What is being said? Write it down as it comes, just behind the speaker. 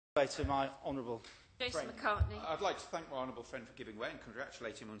To my honourable Jason friend. McCartney. I'd like to thank my honourable friend for giving way and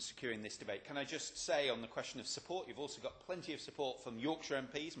congratulate him on securing this debate. Can I just say on the question of support, you've also got plenty of support from Yorkshire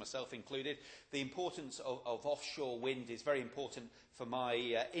MPs, myself included. The importance of offshore wind is very important for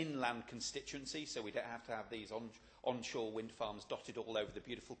my inland constituency, so we don't have to have these onshore wind farms dotted all over the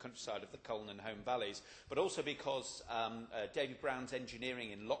beautiful countryside of the Colne and Home Valleys, but also because David Brown's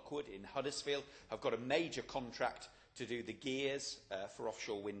Engineering in Lockwood, in Huddersfield, have got a major contract to do the gears for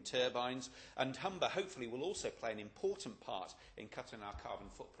offshore wind turbines. And Humber hopefully will also play an important part in cutting our carbon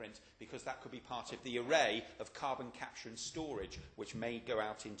footprint, because that could be part of the array of carbon capture and storage which may go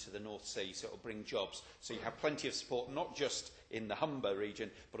out into the North Sea, so it will bring jobs. So you have plenty of support, not just in the Humber region,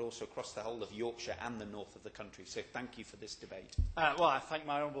 but also across the whole of Yorkshire and the north of the country. So thank you for this debate. Well, I thank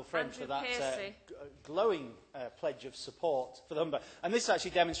my honourable friend Andrew for that Percy. glowing pledge of support for the Humber. And this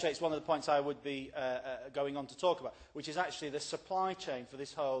actually demonstrates one of the points I would be going on to talk about, which is actually the supply chain for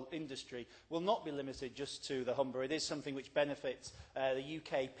this whole industry will not be limited just to the Humber. It is something which benefits the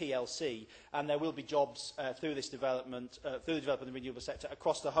UK PLC, and there will be jobs through this development, through the development of the renewable sector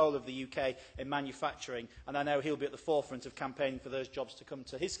across the whole of the UK in manufacturing. And I know he'll be at the forefront of campaigning for those jobs to come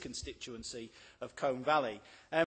to his constituency of Colne Valley.